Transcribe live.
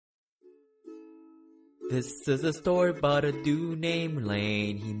This is a story about a dude named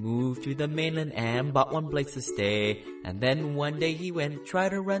Lane. He moved to the mainland and bought one place to stay. And then one day he went try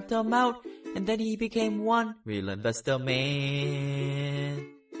to rent them out. And then he became one real investor man.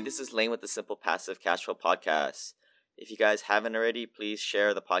 This is Lane with the Simple Passive Cash Flow Podcast. If you guys haven't already, please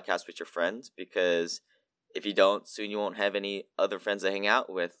share the podcast with your friends, because if you don't, soon you won't have any other friends to hang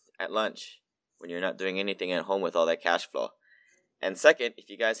out with at lunch when you're not doing anything at home with all that cash flow. And second, if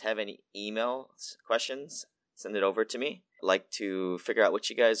you guys have any emails, questions, send it over to me. I'd like to figure out what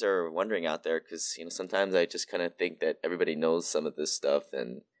you guys are wondering out there, because sometimes I just kind of think that everybody knows some of this stuff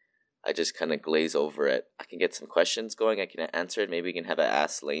and I just kind of glaze over it. I can get some questions going, I can answer it, maybe we can have an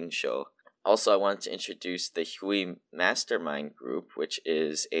Ask Lane show. Also, I wanted to introduce the Hui Mastermind group, which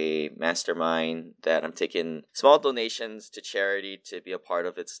is a mastermind that I'm taking small donations to charity to be a part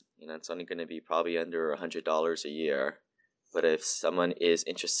of. It's only going to be probably under $100 a year. But if someone is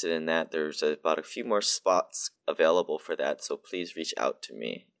interested in that, there's about a few more spots available for that, so please reach out to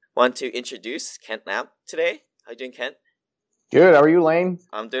me. Want to introduce Kent Lapp today. How you doing, Kent? Good. How are you, Lane?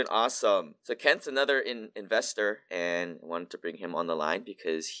 I'm doing awesome. So Kent's another investor, and I wanted to bring him on the line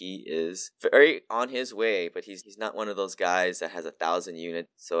because he is very on his way, but he's not one of those guys that has 1,000 units.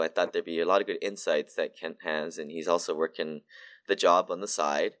 So I thought there'd be a lot of good insights that Kent has, and he's also working the job on the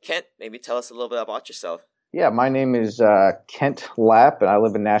side. Kent, maybe tell us a little bit about yourself. Yeah, my name is Kent Lapp, and I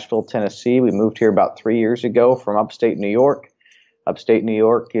live in Nashville, Tennessee. We moved here about 3 years ago from upstate New York. Upstate New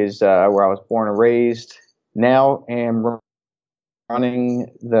York is where I was born and raised. Now am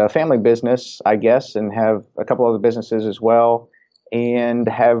running the family business, I guess, and have a couple other businesses as well, and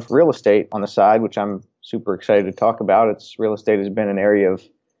have real estate on the side, which I'm super excited to talk about. Real estate has been an area of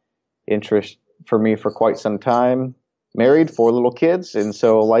interest for me for quite some time. Married, 4 little kids, and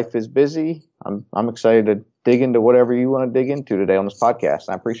so life is busy. I'm excited to dig into whatever you want to dig into today on this podcast. And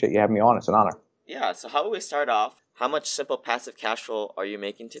I appreciate you having me on. It's an honor. Yeah, so how do we start off? How much simple passive cash flow are you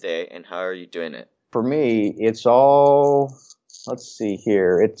making today, and how are you doing it? For me, it's all, let's see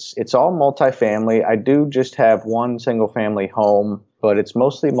here. It's all multifamily. I do just have one single family home, but it's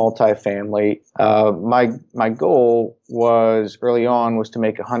mostly multifamily. My goal was early on was to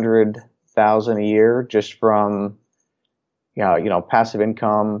make $100,000 a year just from passive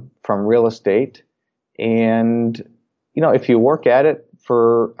income from real estate. And, if you work at it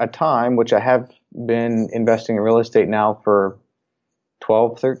for a time, which I have been investing in real estate now for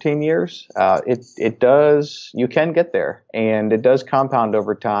 12, 13 years, you can get there, and it does compound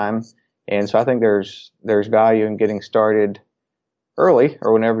over time. And so I think there's value in getting started early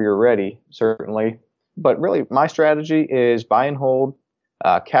or whenever you're ready, certainly. But really my strategy is buy and hold,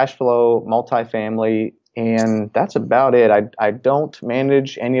 cash flow, multifamily, and that's about it. I don't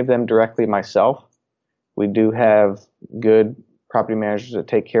manage any of them directly myself. We do have good property managers that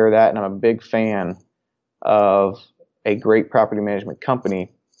take care of that, and I'm a big fan of a great property management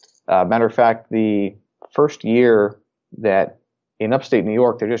company. Matter of fact, the first year that in upstate New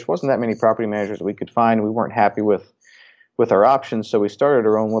York, there just wasn't that many property managers that we could find. We weren't happy with our options, so we started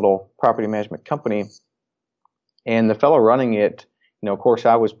our own little property management company. And the fellow running it, of course,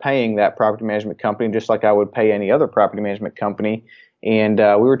 I was paying that property management company just like I would pay any other property management company. And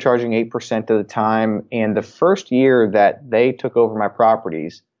we were charging 8% at the time. And the first year that they took over my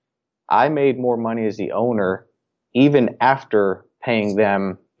properties, I made more money as the owner, even after paying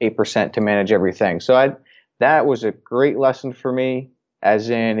them 8% to manage everything. So that was a great lesson for me, as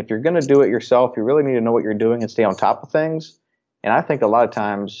in, if you're going to do it yourself, you really need to know what you're doing and stay on top of things. And I think a lot of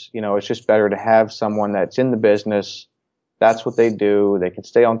times, it's just better to have someone that's in the business. That's what they do. They can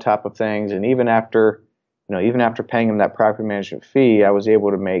stay on top of things. And even after paying them that property management fee, I was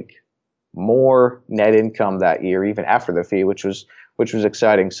able to make more net income that year, even after the fee, which was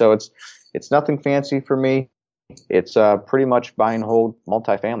exciting. So it's nothing fancy for me. It's pretty much buy and hold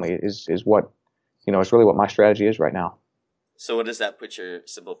multifamily is what, is really what my strategy is right now. So what does that put your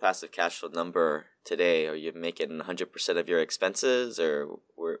simple passive cash flow number today? Are you making 100% of your expenses, or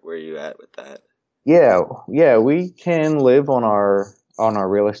where are you at with that? Yeah, we can live on our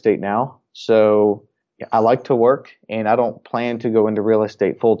real estate now. So I like to work, and I don't plan to go into real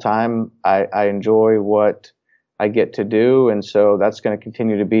estate full time. I enjoy what I get to do, and so that's going to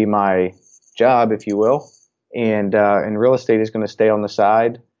continue to be my job, if you will. And real estate is going to stay on the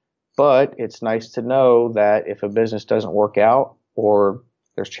side. But it's nice to know that if a business doesn't work out, or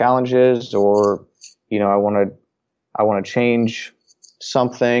there's challenges, or I want to change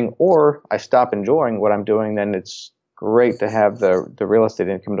something, or I stop enjoying what I'm doing, then it's great to have the real estate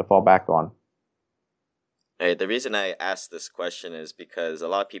income to fall back on. All right, the reason I asked this question is because a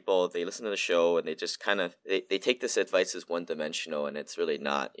lot of people, they listen to the show and they just kind of, they take this advice as one-dimensional, and it's really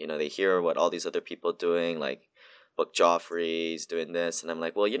not. You know, they hear what all these other people doing, like Buck Joffrey's doing this, and I'm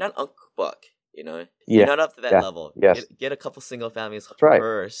like, well, you're not Uncle Buck, you know? You're Yeah, not up to that yeah, level. yes, Get a couple single families that's right.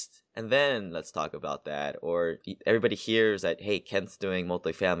 first, and then let's talk about that. Or everybody hears that, hey, Kent's doing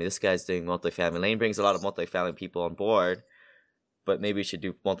multifamily, this guy's doing multifamily. Lane brings a lot of multifamily people on board, but maybe we should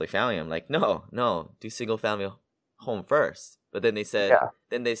do multifamily. I'm like, no, do single family home first. But then they say,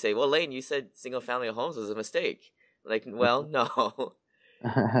 well, Lane, you said single family homes was a mistake. Like, well, no.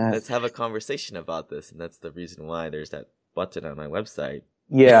 Yeah. Let's have a conversation about this. And that's the reason why there's that button on my website.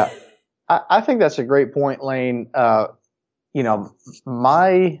 Yeah, I think that's a great point, Lane. You know,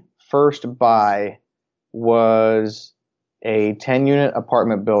 my first buy was a 10-unit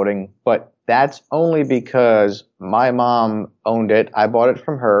apartment building, but that's only because my mom owned it. I bought it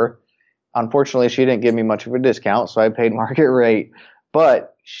from her. Unfortunately, she didn't give me much of a discount, so I paid market rate.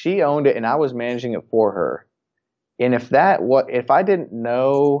 But she owned it, and I was managing it for her. And if I didn't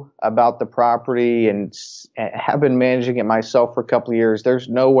know about the property and have been managing it myself for a couple of years, there's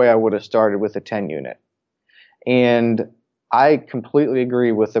no way I would have started with a 10 unit. And I completely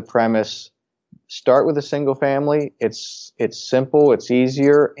agree with the premise. Start with a single family. It's simple, it's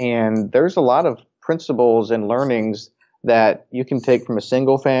easier, and there's a lot of principles and learnings that you can take from a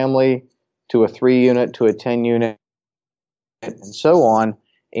single family to a 3 unit to a 10 unit and so on.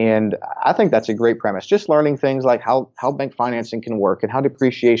 And I think that's a great premise. Just learning things like how bank financing can work and how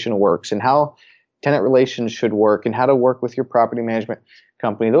depreciation works and how tenant relations should work and how to work with your property management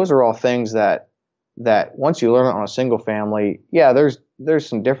company. Those are all things that once you learn it on a single family, yeah, there's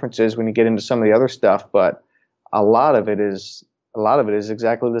some differences when you get into some of the other stuff, but a lot of it is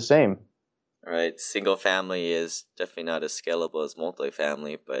exactly the same. All right, single family is definitely not as scalable as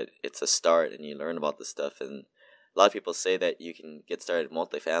multifamily, but it's a start and you learn about this stuff. And a lot of people say that you can get started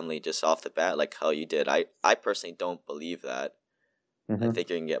multifamily just off the bat, like how you did. I personally don't believe that. Mm-hmm. I think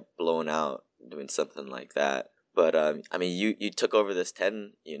you can get blown out doing something like that. But I mean, you took over this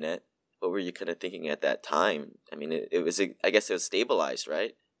 10 unit. What were you kind of thinking at that time? I mean, it was, I guess it was stabilized,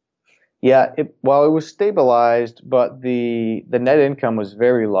 right? Yeah, it was stabilized, but the net income was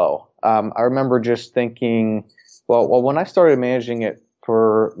very low. I remember just thinking, well, when I started managing it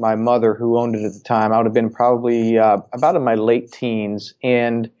for my mother, who owned it at the time, I would have been probably about in my late teens.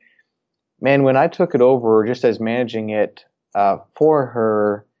 And man, when I took it over, just as managing it for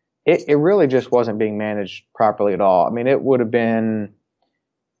her, it really just wasn't being managed properly at all. I mean, it would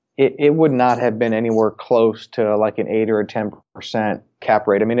not have been anywhere close to like an 8 or a 10% cap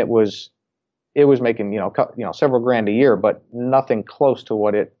rate. I mean, it was making several grand a year, but nothing close to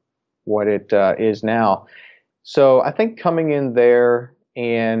what it is now. So I think coming in there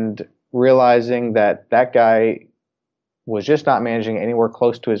and realizing that guy was just not managing anywhere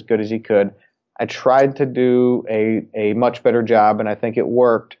close to as good as he could, I tried to do a much better job, and I think it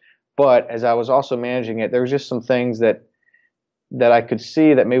worked. But as I was also managing it, there was just some things that I could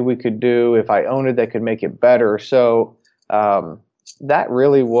see that maybe we could do if I owned it that could make it better. So that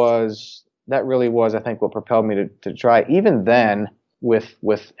really was, I think, what propelled me to try. Even then,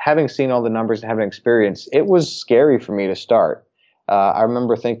 with having seen all the numbers and having experience, it was scary for me to start. I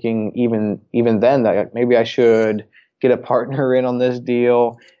remember thinking even then that maybe I should get a partner in on this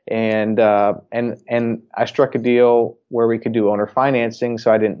deal, and I struck a deal where we could do owner financing,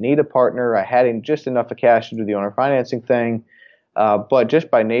 so I didn't need a partner. I had just enough of cash to do the owner financing thing. But just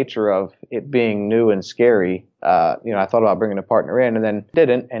by nature of it being new and scary, I thought about bringing a partner in and then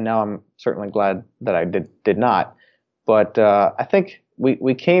didn't. And now I'm certainly glad that I did not. But I think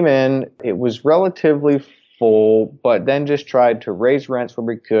we came in, it was relatively full, but then just tried to raise rents where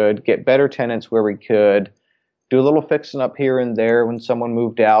we could, get better tenants where we could, do a little fixing up here and there when someone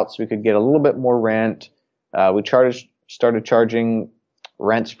moved out so we could get a little bit more rent. We started charging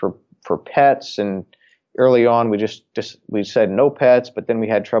rents for pets, and early on, we said no pets, but then we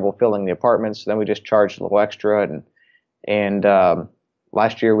had trouble filling the apartments. So then we just charged a little extra, and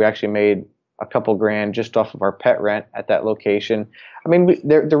last year we actually made a couple grand just off of our pet rent at that location. I mean,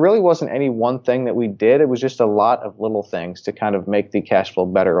 there really wasn't any one thing that we did. It was just a lot of little things to kind of make the cash flow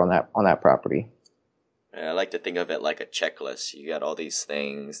better on that property. I like to think of it like a checklist. You got all these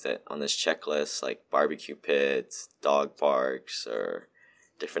things that on this checklist, like barbecue pits, dog parks, or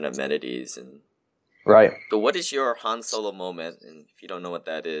different amenities, and right. But what is your Han Solo moment? And if you don't know what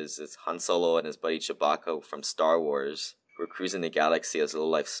that is, it's Han Solo and his buddy Chewbacca from Star Wars who were cruising the galaxy as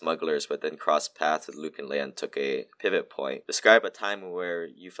low-life smugglers, but then crossed paths with Luke and Leia and took a pivot point. Describe a time where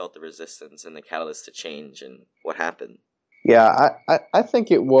you felt the resistance and the catalyst to change, and what happened. Yeah, I think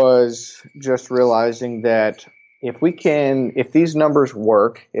it was just realizing that if these numbers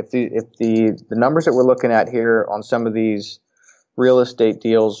work, if the numbers that we're looking at here on some of these real estate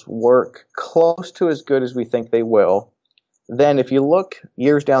deals work close to as good as we think they will, then if you look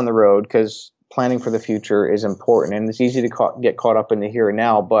years down the road, because planning for the future is important and it's easy to get caught up in the here and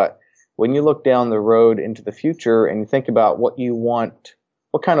now, but when you look down the road into the future and you think about what you want,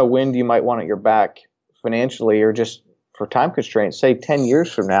 what kind of wind you might want at your back financially or just for time constraints, say 10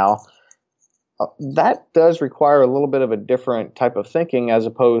 years from now, that does require a little bit of a different type of thinking as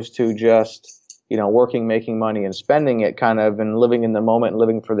opposed to just, working, making money and spending it kind of and living in the moment and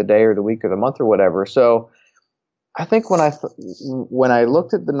living for the day or the week or the month or whatever. So I think when I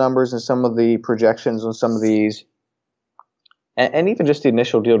looked at the numbers and some of the projections on some of these, and even just the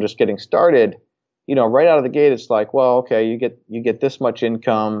initial deal, just getting started, right out of the gate, it's like, well, okay, you get this much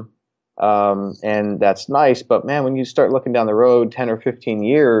income, and that's nice. But man, when you start looking down the road 10 or 15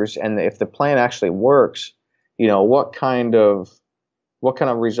 years, and if the plan actually works, what kind of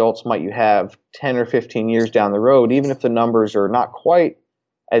results might you have 10 or 15 years down the road, even if the numbers are not quite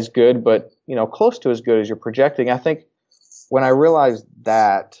as good, but close to as good as you're projecting. I think when I realized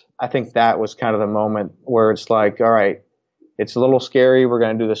that, I think that was kind of the moment where it's like, all right, it's a little scary. We're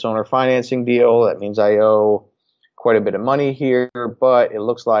going to do this owner financing deal. That means I owe quite a bit of money here, but it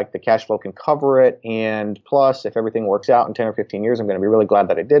looks like the cash flow can cover it. And plus, if everything works out in 10 or 15 years, I'm going to be really glad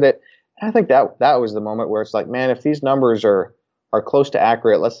that I did it. And I think that was the moment where it's like, man, if these numbers are close to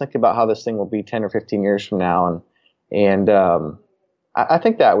accurate, let's think about how this thing will be 10 or 15 years from now. And I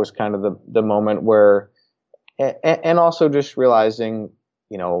think that was kind of the moment where, and also just realizing,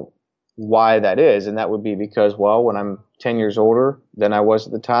 why that is. And that would be because, well, when I'm 10 years older than I was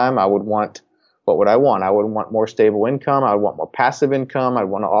at the time, what would I want? I would want more stable income. I would want more passive income. I'd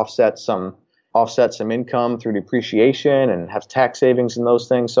want to offset some income through depreciation and have tax savings and those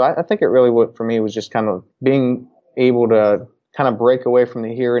things. So I think it really for me was just kind of being able to kind of break away from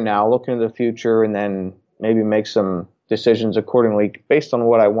the here and now, look into the future, and then maybe make some decisions accordingly based on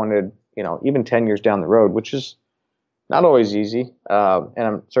what I wanted, even 10 years down the road, which is not always easy. And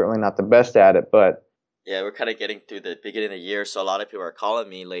I'm certainly not the best at it, but Yeah, we're kind of getting through the beginning of the year, so a lot of people are calling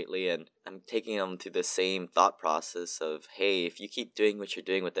me lately, and I'm taking them to the same thought process of, hey, if you keep doing what you're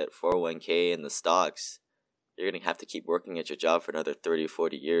doing with that 401k and the stocks, you're going to have to keep working at your job for another 30 or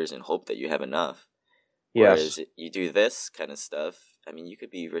 40 years and hope that you have enough. yes. Whereas you do this kind of stuff, I mean, you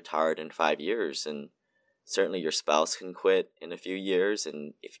could be retired in 5 years, and certainly your spouse can quit in a few years,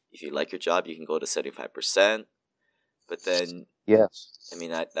 and if you like your job, you can go to 75%. But then, Yes. I mean,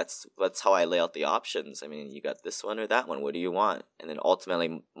 that's how I lay out the options. I mean, you got this one or that one. What do you want? And then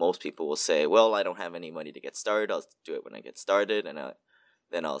ultimately, most people will say, well, I don't have any money to get started. I'll do it when I get started. And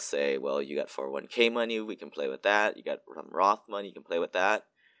then I'll say, well, you got 401k money. We can play with that. You got some Roth money. You can play with that.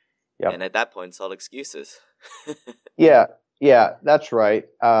 Yep. And at that point, it's all excuses. Yeah, that's right.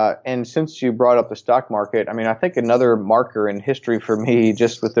 And since you brought up the stock market, I mean, I think another marker in history for me,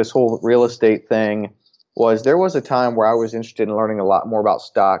 just with this whole real estate thing, was there was a time where I was interested in learning a lot more about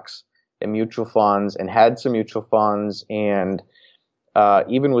stocks and mutual funds and had some mutual funds and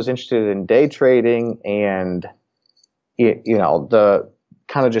even was interested in day trading and, the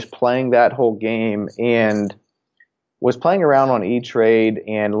kind of just playing that whole game and was playing around on E-Trade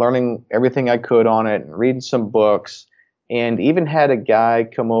and learning everything I could on it and reading some books and even had a guy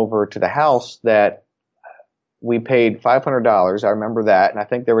come over to the house that we paid $500. I remember that. And I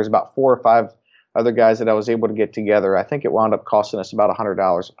think there was about 4 or 5 other guys that I was able to get together. I think it wound up costing us about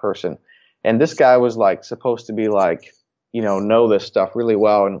 $100 a person. And this guy was like supposed to be like, know this stuff really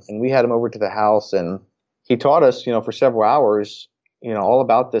well. And we had him over to the house and he taught us, for several hours, all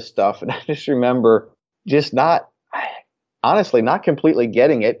about this stuff. And I just remember just honestly not completely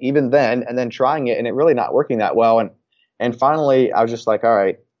getting it even then and then trying it and it really not working that well. And finally I was just like, all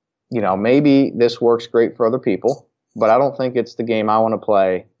right, maybe this works great for other people, but I don't think it's the game I want to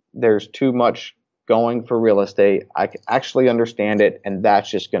play. There's too much going for real estate. I can actually understand it, and that's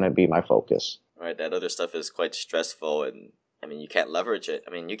just going to be my focus. Right, that other stuff is quite stressful, and I mean, you can't leverage it.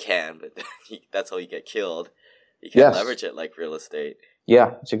 I mean, you can, but that's how you get killed. You can't leverage it like real estate.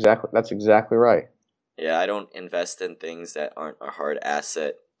 Yeah, that's exactly right. Yeah, I don't invest in things that aren't a hard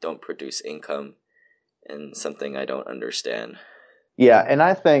asset, don't produce income, and something I don't understand. Yeah, and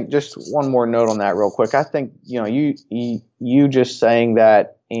I think just one more note on that real quick. I think, you just saying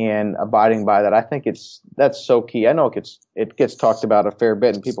that and abiding by that, I think that's so key. I know it gets talked about a fair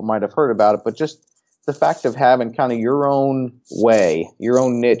bit and people might have heard about it, but just the fact of having kind of your own way, your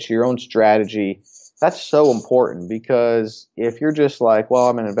own niche, your own strategy, that's so important because if you're just like, well,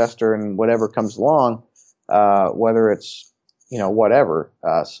 I'm an investor and whatever comes along, whether it's, whatever,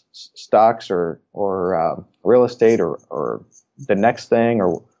 stocks or real estate or the next thing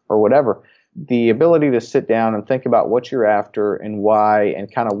or whatever. The ability to sit down and think about what you're after and why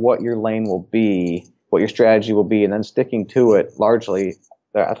and kind of what your lane will be, what your strategy will be, and then sticking to it largely,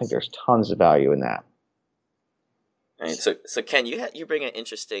 I think there's tons of value in that. Right. So Ken, you bring an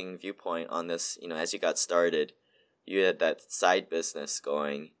interesting viewpoint on this. As you got started, you had that side business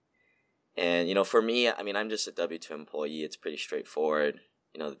going. And, for me, I mean, I'm just a W-2 employee. It's pretty straightforward.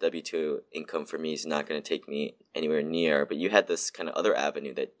 The W-2 income for me is not going to take me anywhere near. But you had this kind of other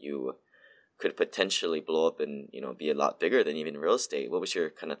avenue that you could potentially blow up and, be a lot bigger than even real estate. What was your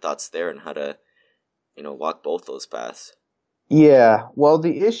kind of thoughts there and how to, walk both those paths? Yeah, well,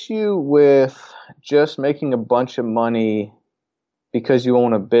 the issue with just making a bunch of money because you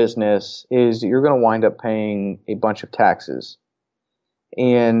own a business is you're going to wind up paying a bunch of taxes.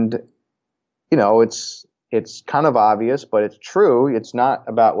 And it's kind of obvious, but it's true. It's not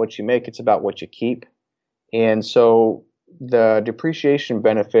about what you make, it's about what you keep. And so the depreciation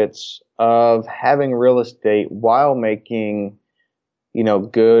benefits of having real estate while making,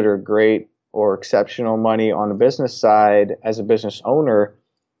 good or great or exceptional money on the business side as a business owner,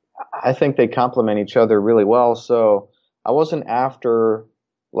 I think they complement each other really well. So I wasn't after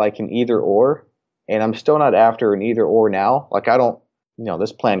like an either or, and I'm still not after an either or now. Like I don't,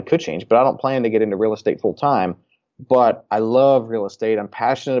 this plan could change, but I don't plan to get into real estate full time. But I love real estate. I'm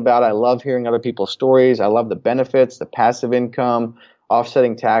passionate about it. I love hearing other people's stories. I love the benefits, the passive income,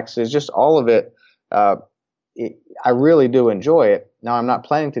 offsetting taxes, just all of it. I really do enjoy it. Now, I'm not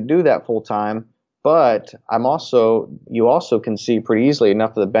planning to do that full time, but you also can see pretty easily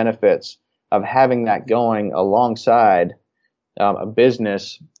enough of the benefits of having that going alongside a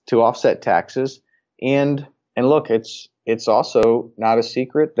business to offset taxes. And look, it's also not a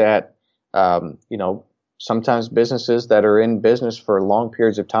secret that, sometimes businesses that are in business for long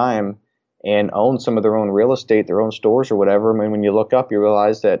periods of time and own some of their own real estate, their own stores or whatever. I mean, when you look up, you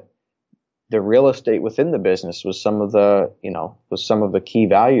realize that the real estate within the business was some of the key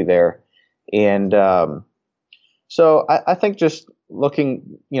value there. And so I think just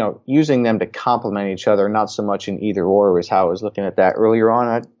looking, using them to complement each other, not so much in either or is how I was looking at that earlier on.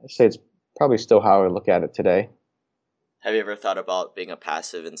 I'd say it's probably still how I look at it today. Have you ever thought about being a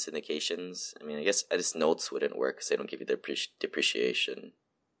passive in syndications? I mean, I guess notes wouldn't work because they don't give you the depreciation.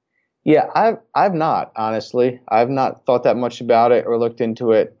 Yeah, I've not, honestly. I've not thought that much about it or looked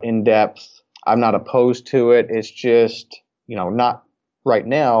into it in depth. I'm not opposed to it. It's just, not right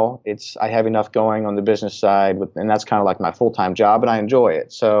now. I have enough going on the business side and that's kind of like my full-time job and I enjoy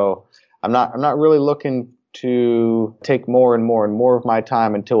it. So I'm not really looking to take more and more and more of my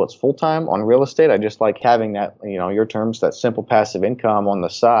time until it's full-time on real estate. I just like having that, your terms, that simple passive income on the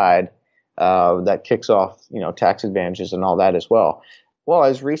side that kicks off, tax advantages and all that as well. Well,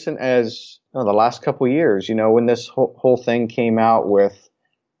 as recent as the last couple of years, when this whole thing came out with,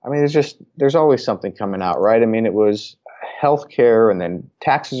 I mean, there's always something coming out, right? I mean, it was healthcare and then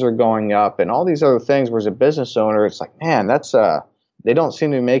taxes are going up and all these other things. Whereas a business owner, it's like, man, they don't seem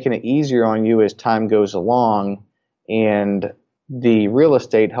to be making it easier on you as time goes along. And the real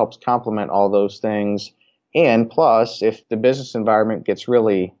estate helps complement all those things. And plus, if the business environment gets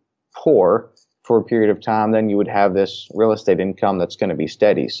really poor for a period of time, then you would have this real estate income that's going to be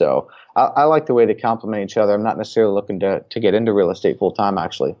steady. So I like the way they complement each other. I'm not necessarily looking to get into real estate full time,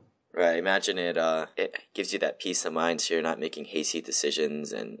 actually. Right. Imagine it gives you that peace of mind so you're not making hasty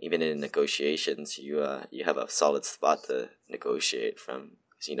decisions, and even in negotiations, you have a solid spot to negotiate from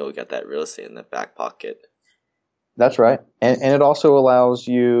because you got that real estate in the back pocket. That's right. And it also allows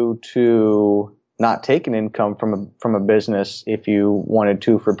you to not take an income from a business if you wanted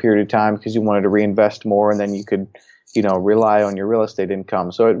to for a period of time because you wanted to reinvest more, and then you could rely on your real estate income.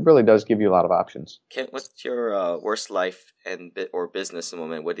 So it really does give you a lot of options. Kent, what's your worst life or business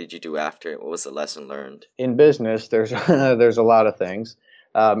moment? What did you do after it? What was the lesson learned? In business, there's a lot of things.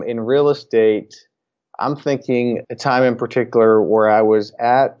 In real estate, I'm thinking a time in particular where I was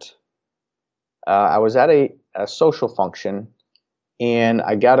at a social function, and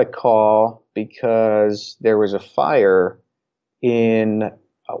I got a call because there was a fire in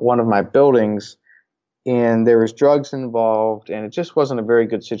one of my buildings. And there was drugs involved, and it just wasn't a very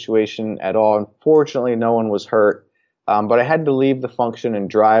good situation at all. Unfortunately, no one was hurt, but I had to leave the function and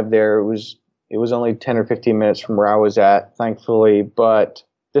drive there. It was only 10 or 15 minutes from where I was at, thankfully. But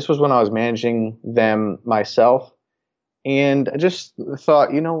this was when I was managing them myself, and I just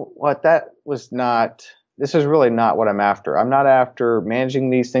thought, what? This is really not what I'm after. I'm not after managing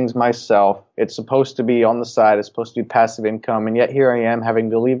these things myself. It's supposed to be on the side. It's supposed to be passive income, and yet here I am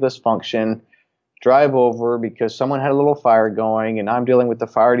having to leave this function drive over because someone had a little fire going, and I'm dealing with the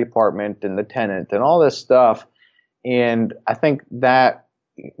fire department and the tenant and all this stuff. And I think that,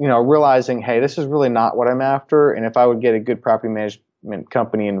 realizing, hey, this is really not what I'm after. And if I would get a good property management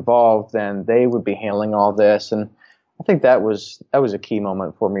company involved, then they would be handling all this. And I think that was a key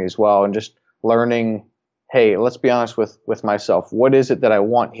moment for me as well. And just learning, hey, let's be honest with myself. What is it that I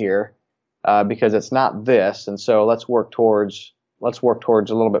want here? Because it's not this. And so let's work towards a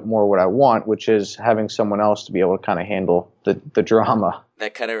little bit more what I want, which is having someone else to be able to kind of handle the drama.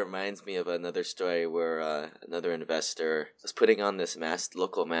 That kind of reminds me of another story where another investor was putting on this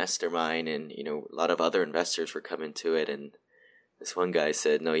local mastermind, and a lot of other investors were coming to it, and this one guy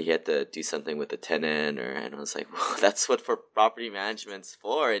said no, he had to do something with the tenant, and I was like, well, that's what for property management's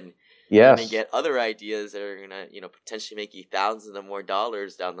for, and yes, you're gonna get other ideas that are gonna potentially make you thousands of more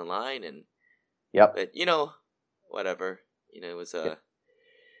dollars down the line, and yep, but whatever. It was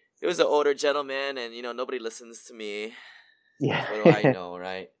an older gentleman, and nobody listens to me. Yeah. What do I know,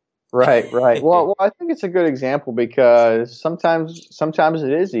 right? Right. Well, I think it's a good example because sometimes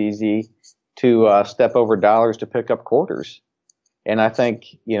it is easy to step over dollars to pick up quarters, and I think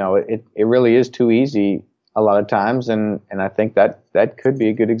it really is too easy a lot of times, and I think that could be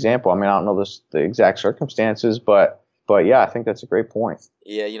a good example. I mean, I don't know the exact circumstances, but yeah, I think that's a great point.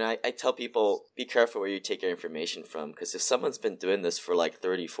 Yeah, I tell people, be careful where you take your information from, because if someone's been doing this for like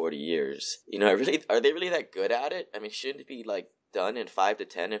 30, 40 years, are they really that good at it? I mean, shouldn't it be like done in 5 to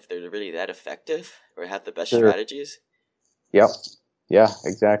 10 if they're really that effective or have the best Sure. strategies? Yep. Yeah,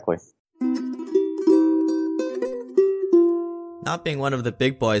 exactly. Not being one of the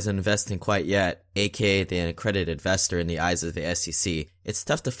big boys in investing quite yet, aka the accredited investor in the eyes of the SEC, it's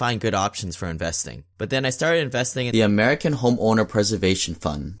tough to find good options for investing. But then I started investing in the American Homeowner Preservation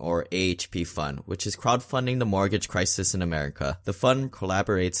Fund, or AHP Fund, which is crowdfunding the mortgage crisis in America. The fund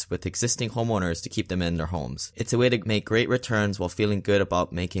collaborates with existing homeowners to keep them in their homes. It's a way to make great returns while feeling good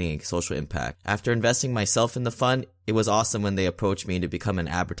about making a social impact. After investing myself in the fund, it was awesome when they approached me to become an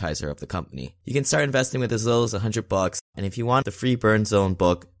advertiser of the company. You can start investing with as little as $100, and if you want the free Burn Zone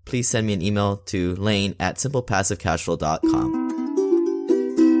book, please send me an email to lane@simplepassivecashflow.com.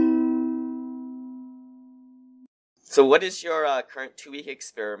 So what is your current 2-week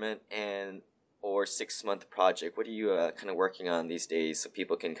experiment or 6-month project? What are you kind of working on these days so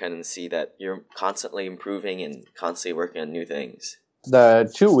people can kind of see that you're constantly improving and constantly working on new things? The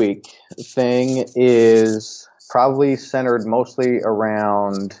 2-week thing is probably centered mostly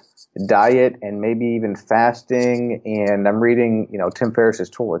around diet and maybe even fasting. And I'm reading, Tim Ferriss's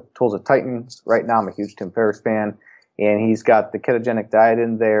Tools of Titans right now. I'm a huge Tim Ferriss fan, and he's got the ketogenic diet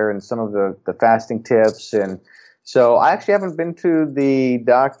in there and some of the fasting tips. And so I actually haven't been to the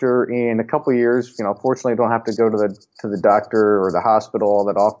doctor in a couple of years. Fortunately, I don't have to go to the doctor or the hospital all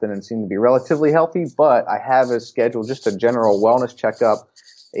that often and seem to be relatively healthy. But I have a schedule, just a general wellness checkup,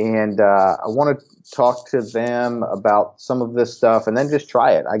 and I want to talk to them about some of this stuff and then just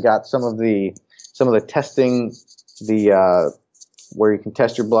try it. I got some of the testing, where you can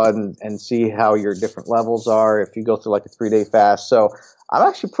test your blood and see how your different levels are if you go through like a 3-day fast. So I'm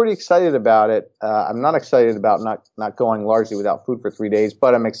actually pretty excited about it. I'm not excited about not going largely without food for 3 days,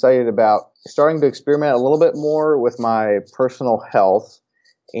 but I'm excited about starting to experiment a little bit more with my personal health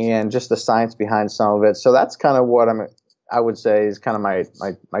and just the science behind some of it. So that's kind of what I would say is kind of my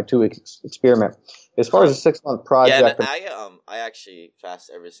 2-week experiment. As far as a 6-month project, yeah, I actually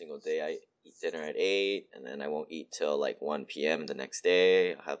fast every single day. I eat dinner at 8, and then I won't eat till like 1 p.m. the next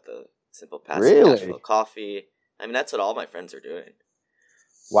day. I'll have the simple passive cash flow coffee. I mean, that's what all my friends are doing.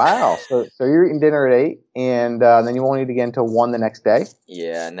 Wow. So you're eating dinner at 8, and then you won't eat again until 1 the next day?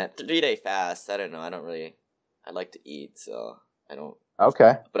 Yeah, and that 3-day fast, I don't know. I like to eat, so I don't.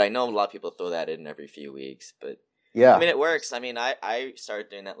 Okay. But I know a lot of people throw that in every few weeks, but yeah. I mean, it works. I mean, I started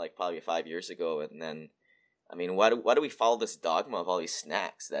doing that like probably 5 years ago, and then, I mean, why do we follow this dogma of all these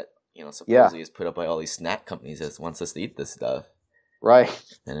snacks that, supposedly is put up by all these snack companies that wants us to eat this stuff? Right.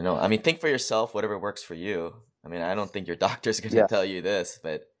 I don't know. I mean, think for yourself, whatever works for you. I mean, I don't think your doctor's going to tell you this,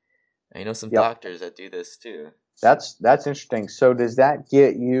 but I know some doctors that do this too. That's interesting. So does that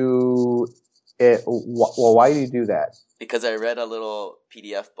get you well, why do you do that? Because I read a little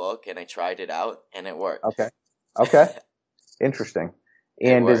PDF book and I tried it out and it worked. Okay. Interesting.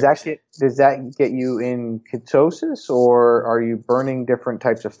 And does that get you in ketosis, or are you burning different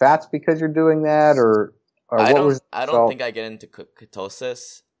types of fats because you're doing that, or I don't think I get into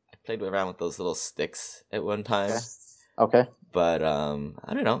ketosis. I played around with those little sticks at one time. Okay. But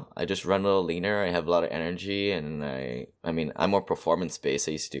I don't know. I just run a little leaner. I have a lot of energy, and I mean, I'm more performance based.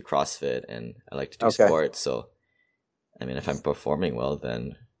 I used to do CrossFit, and I like to do sports. So, I mean, if I'm performing well,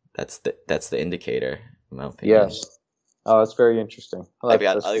 then that's the indicator, in my opinion. Yes. Oh, that's very interesting. Well, I've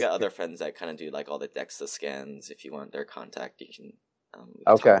got other friends that kind of do like all the DEXA scans. If you want their contact, you can we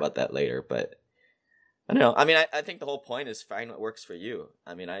can talk about that later. But I don't know. I mean, I think the whole point is find what works for you.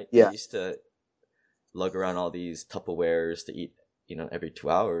 I mean, I used to lug around all these Tupperwares to eat, every 2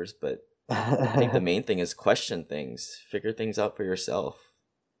 hours. But I think the main thing is question things, figure things out for yourself.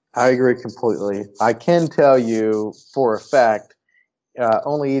 I agree completely. I can tell you for a fact,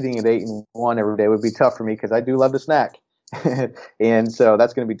 only eating at 8 and 1 every day would be tough for me because I do love to snack. And so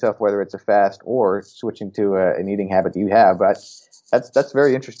that's going to be tough whether it's a fast or switching to an eating habit that you have. But that's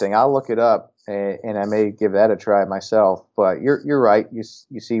very interesting. I'll look it up and I may give that a try myself. But you're right. You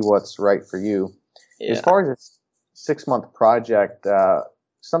see what's right for you. Yeah. As far as a 6-month project,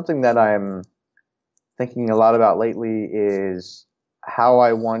 something that I'm thinking a lot about lately is how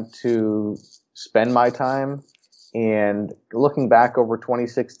I want to spend my time. And looking back over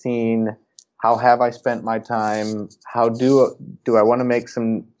 2016, how have I spent my time? How do I want to make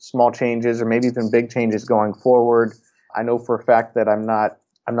some small changes or maybe even big changes going forward? I know for a fact that I'm not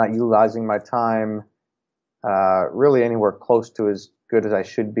utilizing my time really anywhere close to as good as I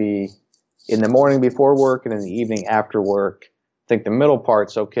should be in the morning before work and in the evening after work. I think the middle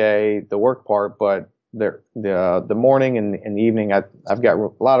part's okay, the work part, but the morning and the evening, I've got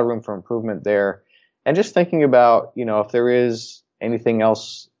a lot of room for improvement there. And just thinking about, if there is anything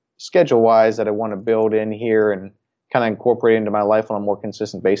else schedule-wise that I want to build in here and kind of incorporate into my life on a more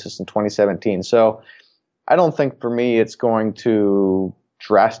consistent basis in 2017. So I don't think for me it's going to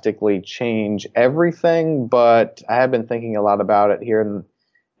drastically change everything, but I have been thinking a lot about it here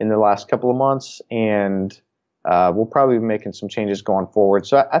in the last couple of months, and we'll probably be making some changes going forward.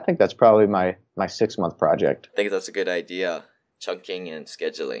 So I think that's probably my 6-month project. I think that's a good idea, chunking and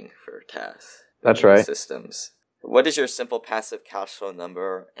scheduling for tasks. That's right. Systems. What is your simple passive cash flow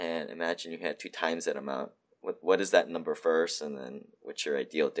number? And imagine you had 2 times that amount. What is that number first? And then what's your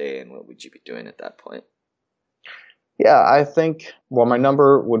ideal day and what would you be doing at that point? Yeah, I think, my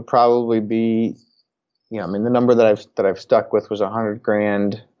number would probably be, the number that I've stuck with was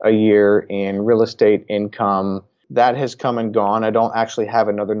 $100,000 a year in real estate income. That has come and gone. I don't actually have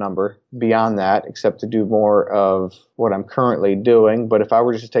another number beyond that except to do more of what I'm currently doing. But if I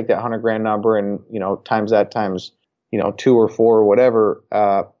were just to take that $100,000 number and, times that times, 2 or 4 or whatever,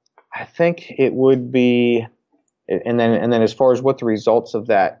 I think it would be, and then as far as what the results of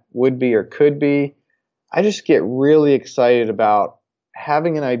that would be or could be, I just get really excited about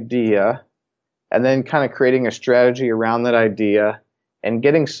having an idea and then kind of creating a strategy around that idea and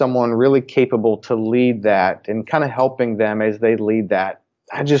getting someone really capable to lead that and kind of helping them as they lead that.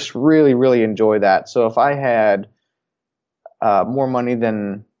 I just really, really enjoy that. So if I had more money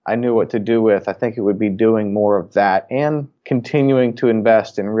than I knew what to do with, I think it would be doing more of that and continuing to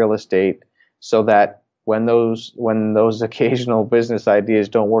invest in real estate so that when those occasional business ideas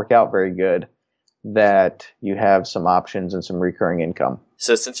don't work out very good, that you have some options and some recurring income.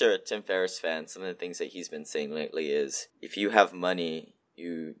 So since you're a Tim Ferriss fan, some of the things that he's been saying lately is if you have money,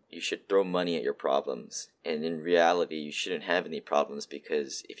 you should throw money at your problems. And in reality, you shouldn't have any problems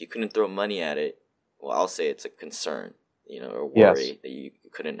because if you couldn't throw money at it, well, I'll say it's a concern, or worry that you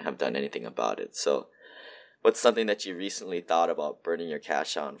couldn't have done anything about it. So what's something that you recently thought about burning your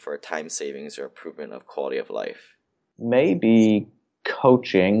cash on for a time savings or improvement of quality of life? Maybe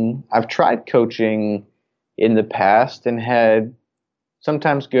coaching. I've tried coaching in the past and had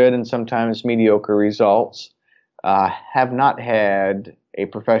sometimes good and sometimes mediocre results. Have not had a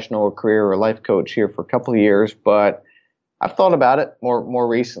professional career or life coach here for a couple of years, but I've thought about it more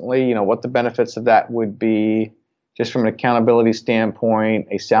recently, what the benefits of that would be just from an accountability standpoint,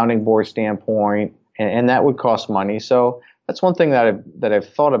 a sounding board standpoint, and that would cost money. So that's one thing that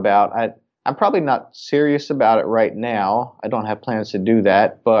I've thought about. I'm probably not serious about it right now. I don't have plans to do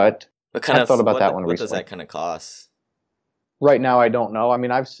that, but I've thought about that one recently. What does that kind of cost? Right now, I don't know. I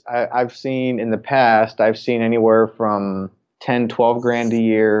mean, I've seen in the past, anywhere from 10, 12 grand a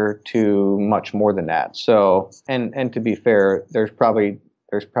year to much more than that. So, and to be fair, there's probably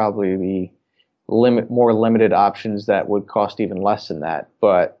more limited options that would cost even less than that.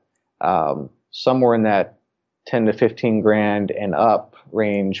 But somewhere in that 10 to 15 grand and up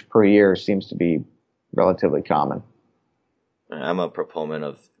range per year seems to be relatively common. I'm a proponent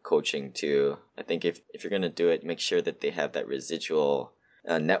of coaching too. I think if you're going to do it, make sure that they have that residual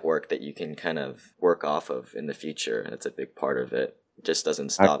network that you can kind of work off of in the future. That's a big part of it. It just doesn't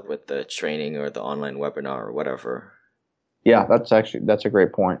stop with the training or the online webinar or whatever. Yeah, that's a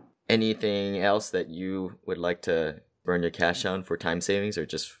great point. Anything else that you would like to burn your cash on for time savings or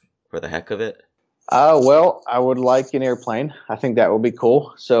just for the heck of it? Well, I would like an airplane. I think that would be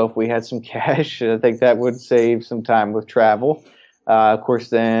cool. So if we had some cash, I think that would save some time with travel. Of course,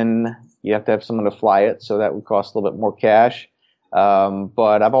 then you have to have someone to fly it, so that would cost a little bit more cash.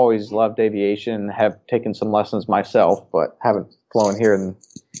 But I've always loved aviation, have taken some lessons myself, but haven't flown here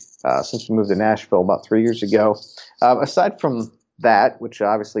since we moved to Nashville about 3 years ago. Aside from that, which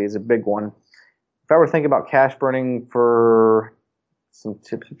obviously is a big one, if I were to think about cash burning for some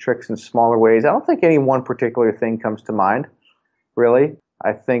tips and tricks in smaller ways, I don't think any one particular thing comes to mind, really.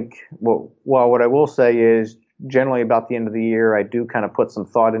 I think, well, what I will say is generally about the end of the year, I do kind of put some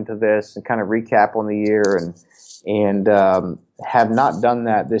thought into this and kind of recap on the year and have not done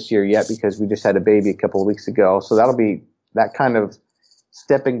that this year yet because we just had a baby a couple of weeks ago. So that'll be that kind of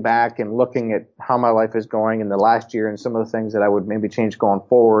stepping back and looking at how my life is going in the last year and some of the things that I would maybe change going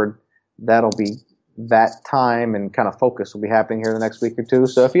forward. That'll be that time and kind of focus will be happening here the next week or two.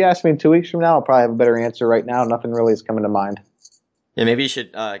 So if you ask me in 2 weeks from now, I'll probably have a better answer. Right now, nothing really is coming to mind. Yeah, maybe you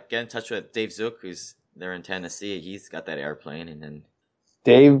should get in touch with Dave Zook, who's there in Tennessee. He's got that airplane, and then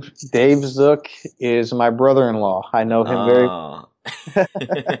Dave Zook is my brother-in-law. I know him very.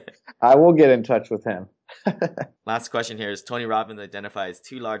 I will get in touch with him. Last question here is Tony Robbins identifies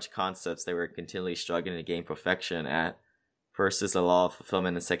two large concepts that we're continually struggling to gain perfection at. First is the law of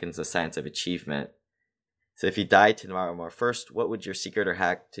fulfillment, and second is the science of achievement. So if you died tomorrow, more first, what would your secret or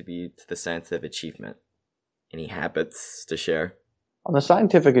hack to be to the science of achievement? Any habits to share? On the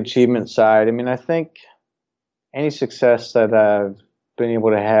scientific achievement side, I mean, I think any success that I've been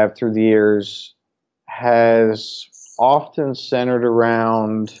able to have through the years has often centered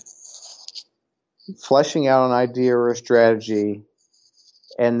around fleshing out an idea or a strategy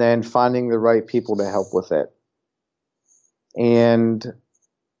and then finding the right people to help with it. And,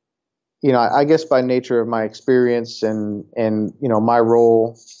 you know, I guess by nature of my experience and you know, my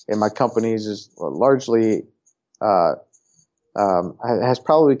role in my companies is largely has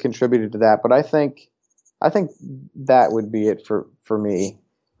probably contributed to that. But I think that would be it for me.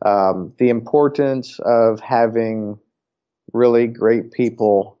 The importance of having really great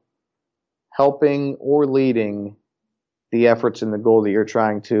people helping or leading the efforts and the goal that you're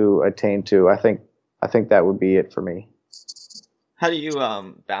trying to attain to. I think that would be it for me. How do you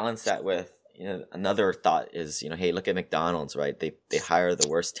balance that with, you know, another thought is, you know, hey, look at McDonald's, right? They hire the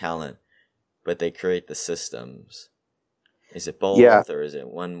worst talent, but they create the systems. Is it both, or is it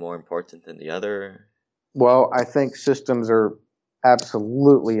one more important than the other? Well, I think systems are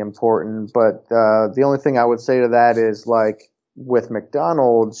absolutely important, but the only thing I would say to that is, like with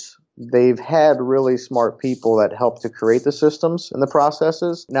McDonald's, they've had really smart people that help to create the systems and the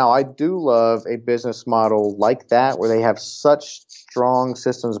processes. Now, I do love a business model like that where they have such strong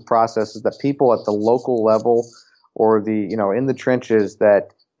systems and processes that people at the local level or the, you know, in the trenches, that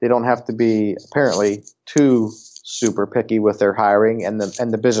they don't have to be apparently too super picky with their hiring, and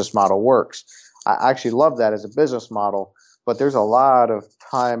the business model works. I actually love that as a business model, but there's a lot of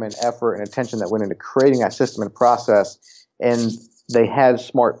time and effort and attention that went into creating that system and process, and they had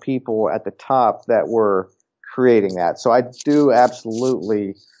smart people at the top that were creating that. So I do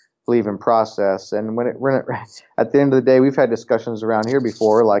absolutely believe in process. And when at the end of the day, we've had discussions around here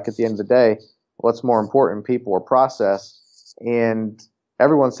before, like at the end of the day, what's more important, people or process? And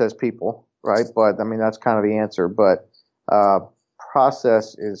everyone says people, right? But I mean, that's kind of the answer. But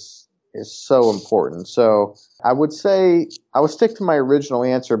process is so important. So I would say I would stick to my original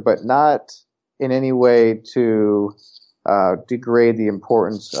answer, but not in any way to degrade the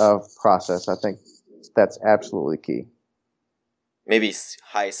importance of process. I think that's absolutely key. Maybe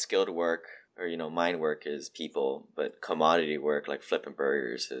high skilled work or, you know, mind work is people, but commodity work like flipping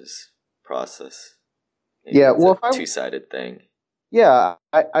burgers is process. Maybe yeah, well, it's a two-sided thing. Yeah,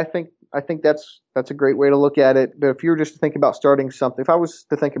 I think that's a great way to look at it. But if you were just to think about starting something, if I was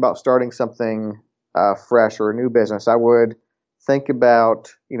to think about starting something fresh or a new business, I would think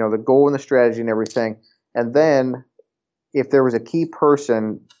about, you know, the goal and the strategy and everything, and then if there was a key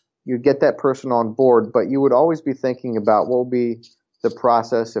person, you'd get that person on board, but you would always be thinking about what will be the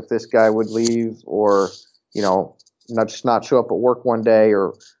process if this guy would leave, or, you know, not show up at work one day,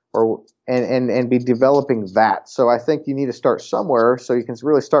 or be developing that. So I think you need to start somewhere, so you can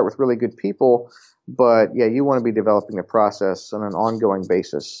really start with really good people, but yeah, you want to be developing the process on an ongoing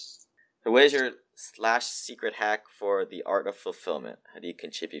basis. So what is your /secret hack for the art of fulfillment? How do you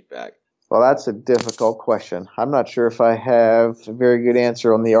contribute back? Well, that's a difficult question. I'm not sure if I have a very good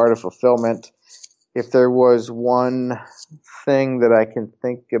answer on the art of fulfillment. If there was one thing that I can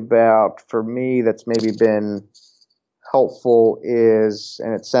think about for me that's maybe been helpful is,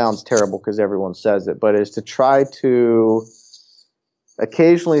 and it sounds terrible because everyone says it, but is to try to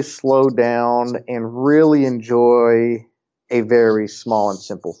occasionally slow down and really enjoy a very small and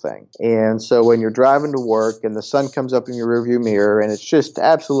simple thing. And so when you're driving to work and the sun comes up in your rearview mirror and it's just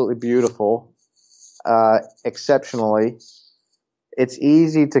absolutely beautiful, exceptionally, it's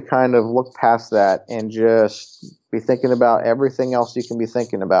easy to kind of look past that and just be thinking about everything else you can be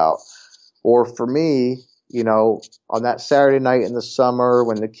thinking about. Or for me, on that Saturday night in the summer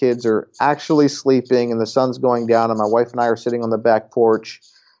when the kids are actually sleeping and the sun's going down and my wife and I are sitting on the back porch,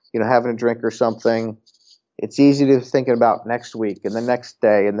 having a drink or something, it's easy to thinking about next week and the next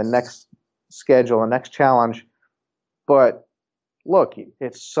day and the next schedule and next challenge. But look,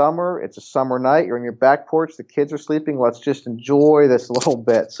 it's summer. It's a summer night. You're on your back porch. The kids are sleeping. Let's just enjoy this a little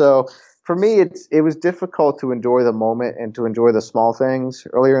bit. So for me, it was difficult to enjoy the moment and to enjoy the small things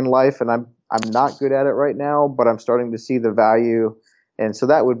earlier in life. And I'm not good at it right now, but I'm starting to see the value. And so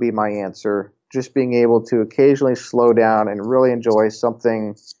that would be my answer. Just being able to occasionally slow down and really enjoy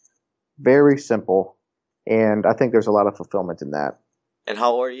something very simple. And I think there's a lot of fulfillment in that. And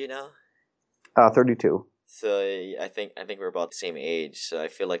how old are you now? 32. So I think we're about the same age. So I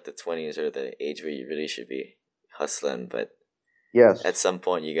feel like the 20s are the age where you really should be hustling. But yes, at some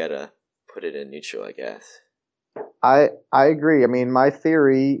point you gotta put it in neutral, I guess. I agree. I mean, my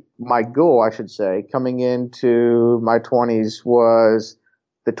goal, I should say, coming into my 20s was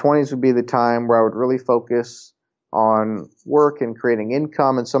the 20s would be the time where I would really focus on work and creating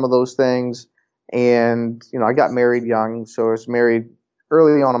income and some of those things. And, I got married young, so I was married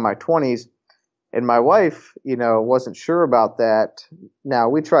early on in my 20s. And my wife, wasn't sure about that. Now,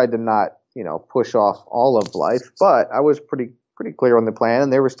 we tried to not, push off all of life, but I was pretty clear on the plan.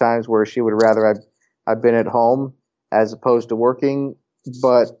 And there was times where she would rather I've been at home as opposed to working.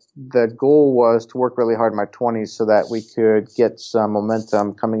 But the goal was to work really hard in my 20s so that we could get some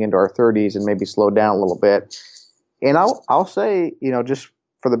momentum coming into our 30s and maybe slow down a little bit. And I'll say, just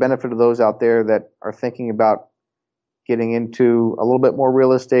for the benefit of those out there that are thinking about getting into a little bit more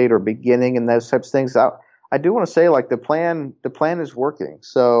real estate or beginning and those types of things, I do want to say, like, the plan is working.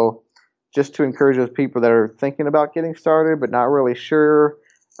 So just to encourage those people that are thinking about getting started but not really sure,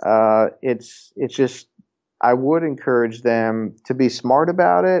 it's just, I would encourage them to be smart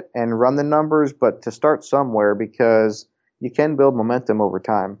about it and run the numbers, but to start somewhere because you can build momentum over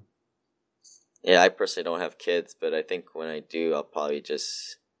time. Yeah, I personally don't have kids, but I think when I do, I'll probably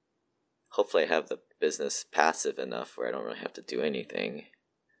just hopefully have the business passive enough where I don't really have to do anything.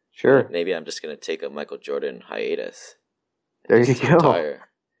 Sure. Maybe I'm just going to take a Michael Jordan hiatus. There you go. Retire.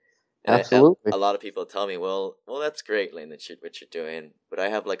 And absolutely. A lot of people tell me, well, that's great, Lane, what you're doing, but I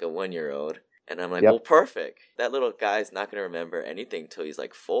have like a 1-year-old. And I'm like, Well, perfect. That little guy's not going to remember anything till he's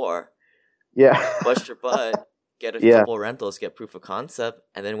like 4. Yeah. Bust your butt, get a couple rentals, get proof of concept.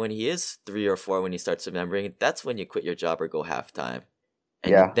 And then when he is 3 or 4, when he starts remembering, that's when you quit your job or go half-time.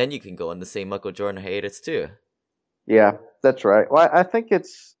 And then you can go on the same Michael Jordan hiatus too. Yeah, that's right. Well, I think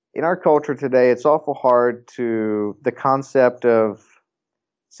it's, in our culture today, it's awful hard the concept of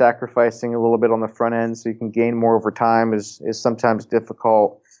sacrificing a little bit on the front end so you can gain more over time is sometimes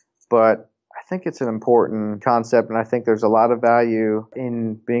difficult. But I think it's an important concept, and I think there's a lot of value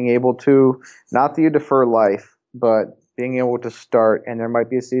in being able to, not that you defer life, but being able to start, and there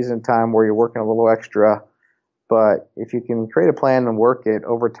might be a season of time where you're working a little extra. But if you can create a plan and work it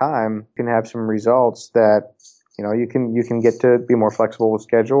over time, you can have some results that, you can get to be more flexible with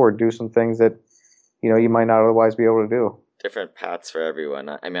schedule or do some things that, you might not otherwise be able to do. Different paths for everyone.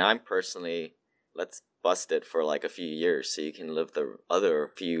 I mean, I'm personally, let's bust it for like a few years so you can live the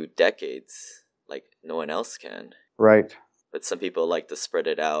other few decades like no one else can. Right. But some people like to spread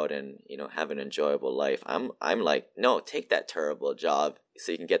it out and, have an enjoyable life. I'm like, no, take that terrible job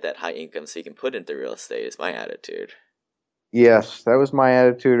so you can get that high income so you can put into real estate is my attitude. Yes, that was my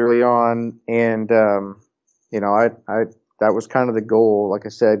attitude early on. And, I that was kind of the goal, like I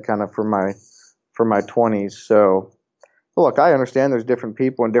said, kind of for my 20s. So, look, I understand there's different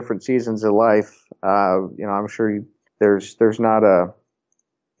people in different seasons of life. I'm sure there's not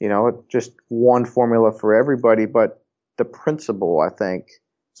just one formula for everybody, but the principle, I think.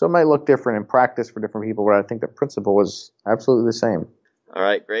 So it might look different in practice for different people, but I think the principle is absolutely the same. All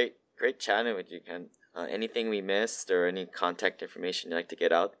right, great chatting with you, Ken. Anything we missed or any contact information you'd like to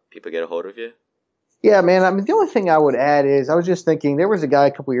get out? People get a hold of you? Yeah, man. I mean, the only thing I would add is I was just thinking there was a guy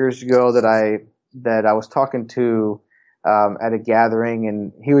a couple years ago that I was talking to at a gathering,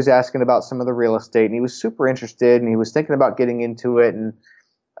 and he was asking about some of the real estate, and he was super interested, and he was thinking about getting into it, and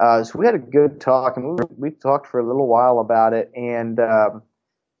so we had a good talk, and we talked for a little while about it, and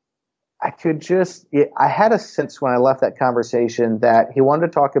I had a sense when I left that conversation that he wanted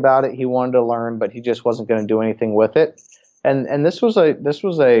to talk about it, he wanted to learn, but he just wasn't going to do anything with it. And this was a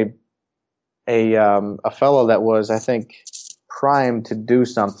fellow that was, I think, primed to do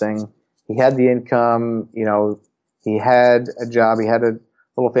something. He had the income, he had a job, he had a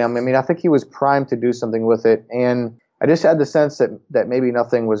little family. I mean, I think he was primed to do something with it. And I just had the sense that maybe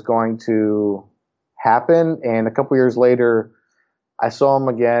nothing was going to happen. And a couple years later, I saw him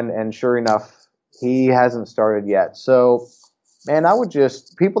again, and sure enough, he hasn't started yet. So, man, I would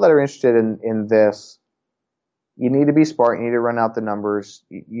just, people that are interested in this, you need to be smart. You need to run out the numbers.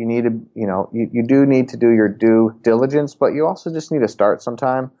 You need to, you do need to do your due diligence, but you also just need to start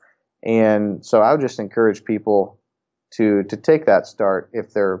sometime. And so I would just encourage people to take that start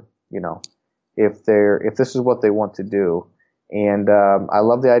if they're, if this is what they want to do. And I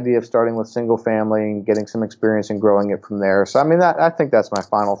love the idea of starting with single family and getting some experience and growing it from there. So, I mean, I think that's my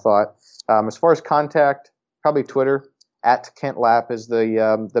final thought. As far as contact, probably Twitter, @KentLapp is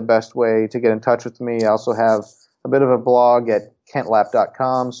the best way to get in touch with me. I also have a bit of a blog at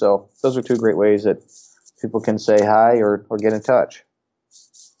KentLapp.com. So those are two great ways that people can say hi or get in touch.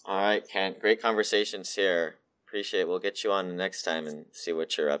 All right, Kent. Great conversations here. Appreciate it. We'll get you on the next time and see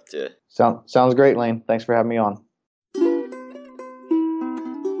what you're up to. Sounds great, Lane. Thanks for having me on.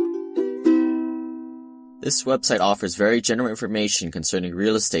 This website offers very general information concerning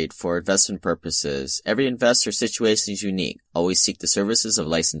real estate for investment purposes. Every investor situation is unique. Always seek the services of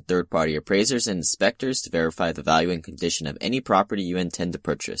licensed third-party appraisers and inspectors to verify the value and condition of any property you intend to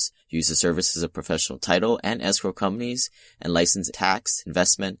purchase. Use the services of professional title and escrow companies and licensed tax,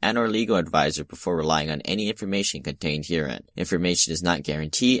 investment, and or legal advisor before relying on any information contained herein. Information is not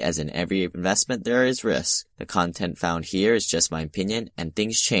guaranteed, as in every investment there is risk. The content found here is just my opinion, and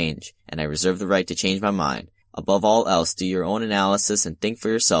things change, and I reserve the right to change my mind. Above all else, do your own analysis and think for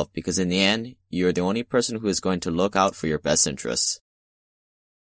yourself, because in the end, you are the only person who is going to look out for your best interests.